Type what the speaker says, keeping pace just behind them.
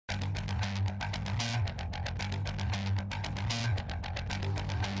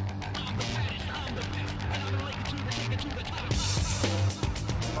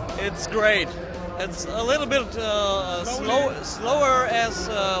It's great. It's a little bit slower as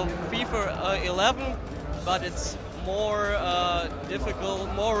FIFA 11, but it's more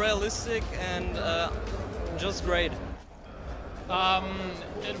difficult, more realistic, and just great.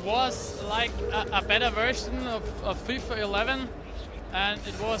 It was like a better version of FIFA 11, and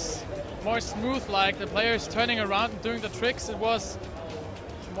it was more smooth, like the players turning around and doing the tricks. It was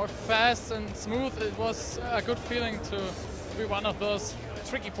more fast and smooth. It was a good feeling to be one of those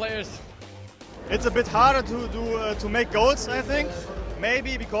tricky players. It's a bit harder to make goals, I think.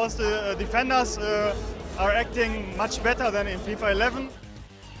 Maybe because the defenders are acting much better than in FIFA 11.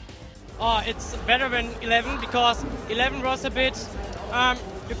 Oh, it's better than 11 because 11 was a bit.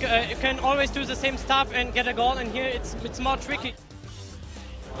 You can always do the same stuff and get a goal, and here it's more tricky.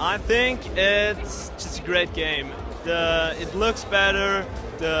 I think it's just a great game. It looks better,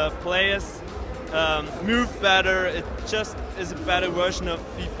 the players move better, it just is a better version of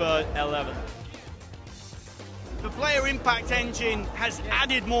FIFA 11. The player impact engine has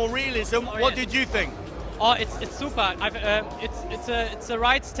added more realism. What did you think? Oh, it's super. It's a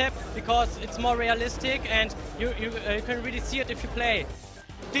right step because it's more realistic, and you can really see it if you play.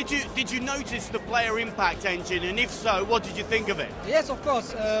 Did you notice the player impact engine, and if so, what did you think of it? Yes, of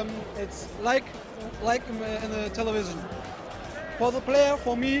course. It's like in the television. For the player,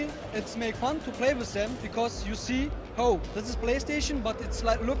 for me, it's make fun to play with them because you see, oh, this is PlayStation, but it's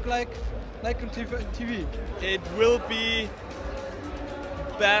look like on TV. It will be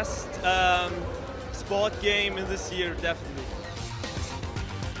best sport game in this year, definitely.